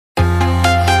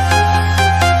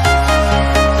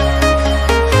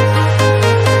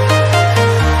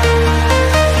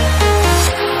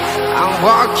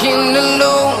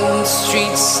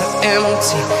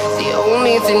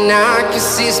and I can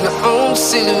see my own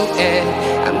silhouette.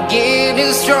 I'm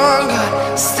getting stronger,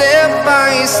 step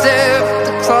by step.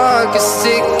 The clock is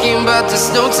ticking, but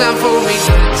there's no time for me.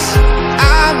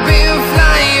 I've been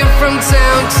flying from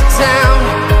town to town,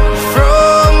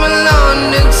 from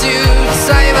London to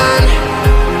Taiwan.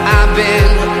 I've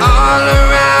been all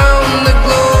around the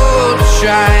globe,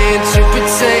 trying to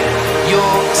protect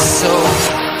your soul.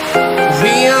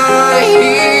 We are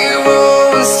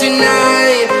heroes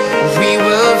tonight. We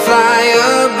will fly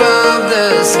above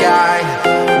the sky.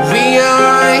 We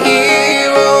are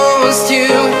heroes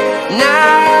tonight.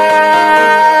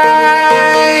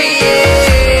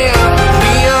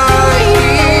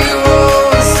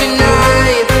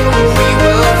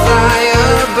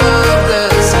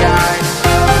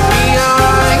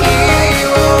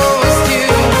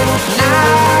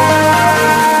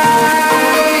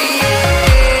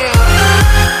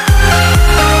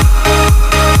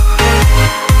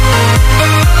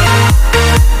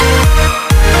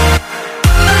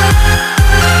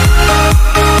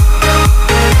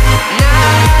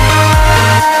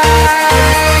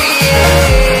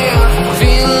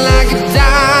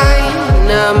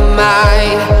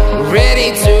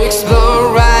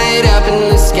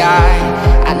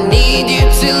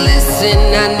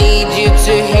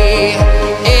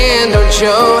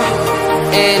 Show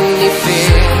any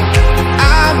fear.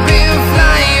 I've been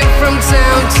flying from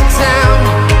town to town,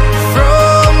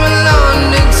 from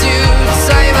London to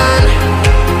Taiwan.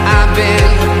 I've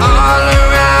been all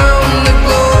around the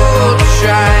globe,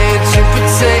 trying to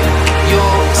protect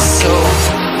your soul.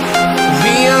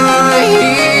 We are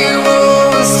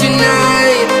heroes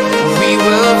tonight. We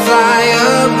will fly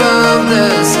above the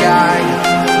sky.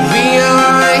 We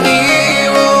are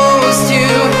heroes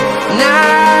tonight.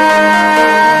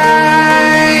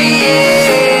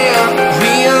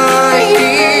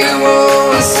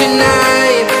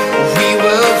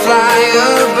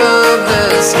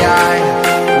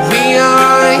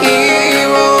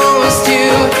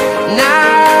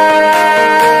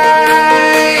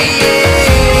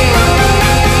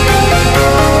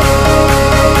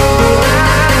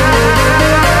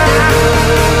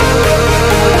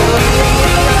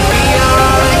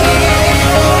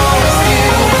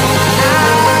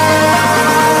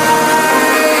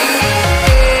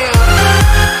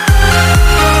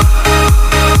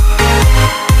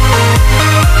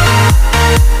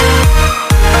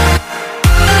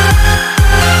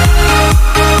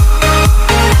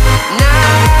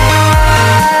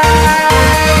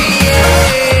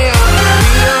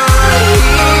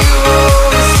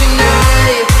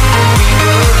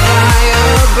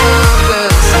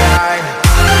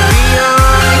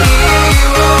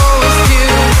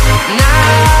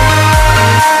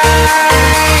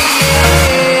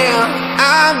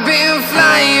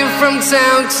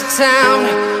 Town to town,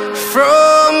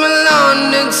 from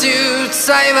London to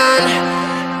Taiwan.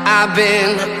 I've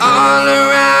been all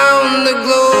around the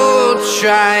globe,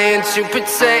 trying to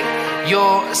protect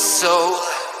your soul.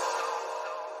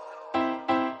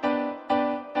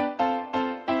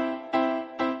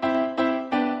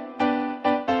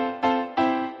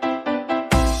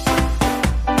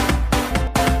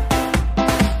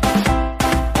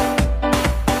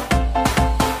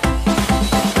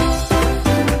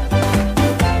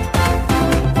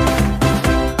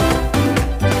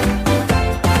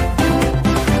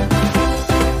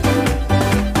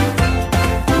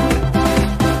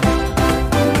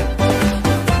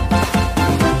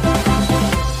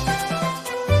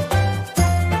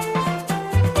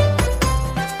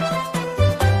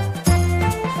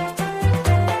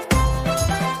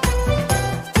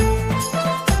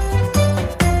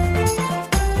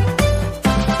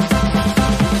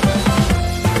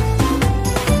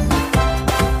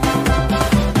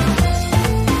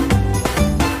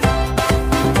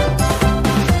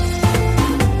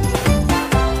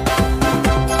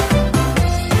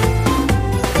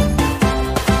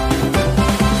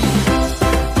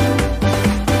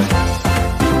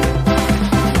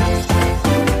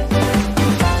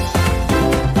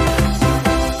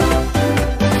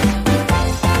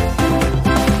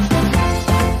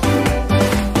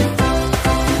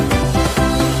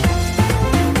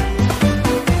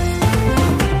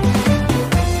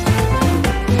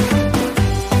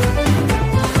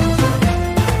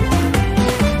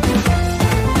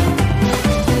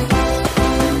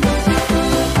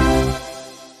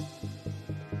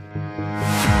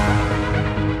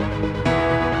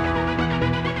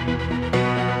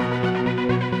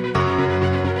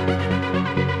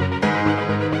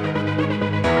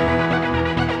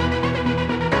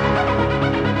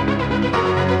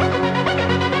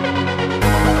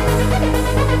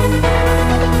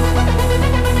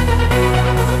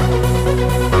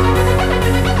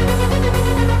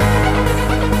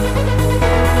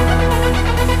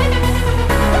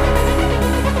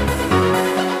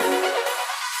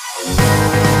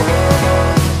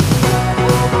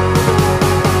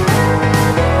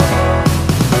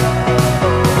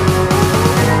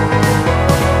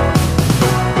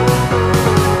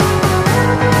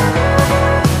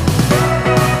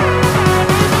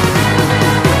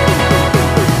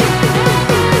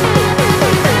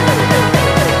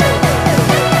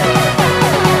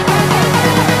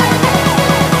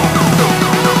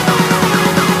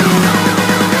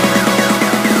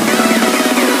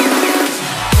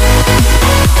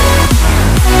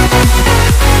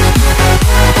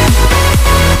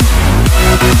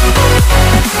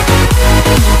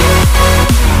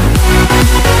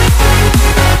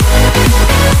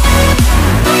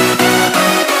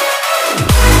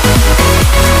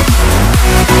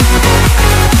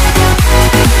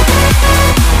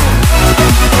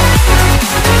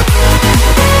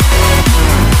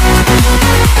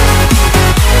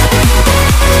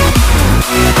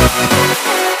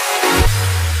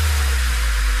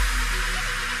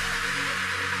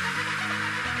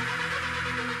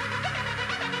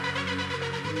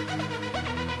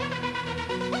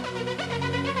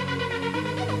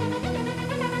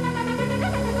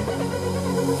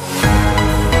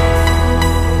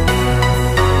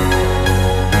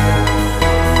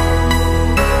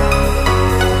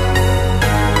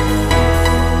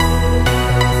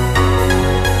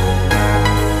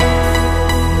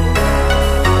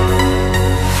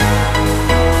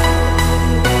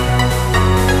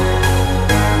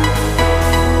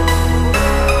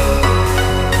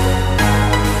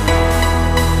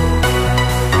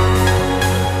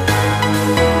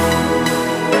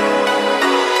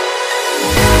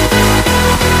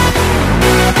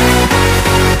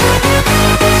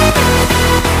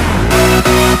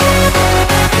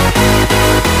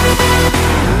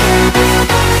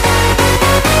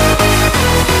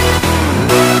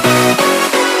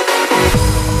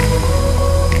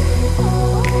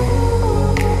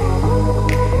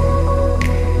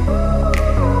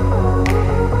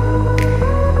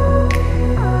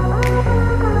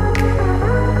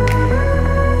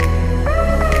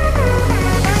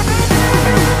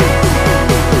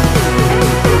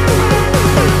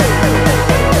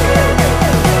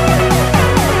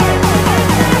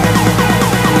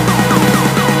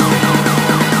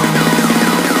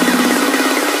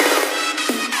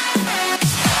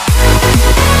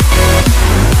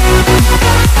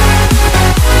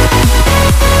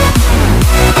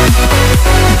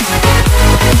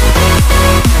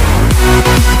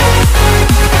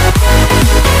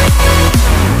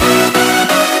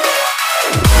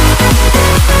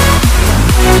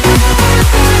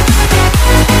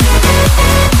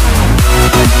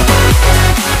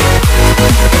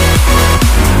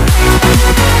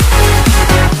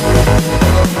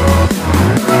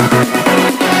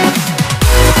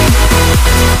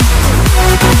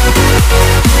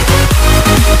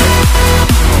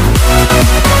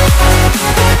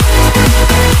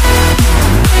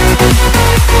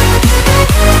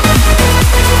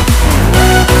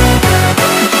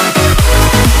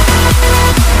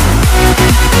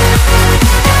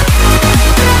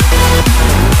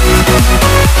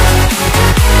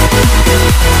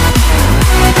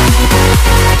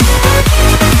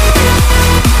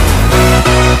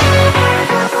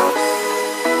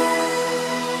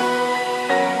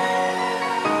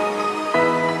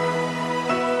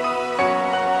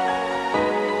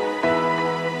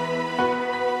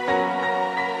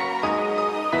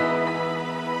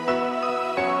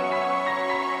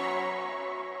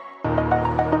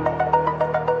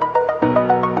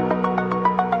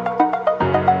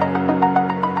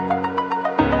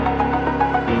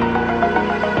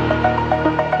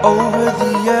 over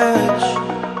the edge.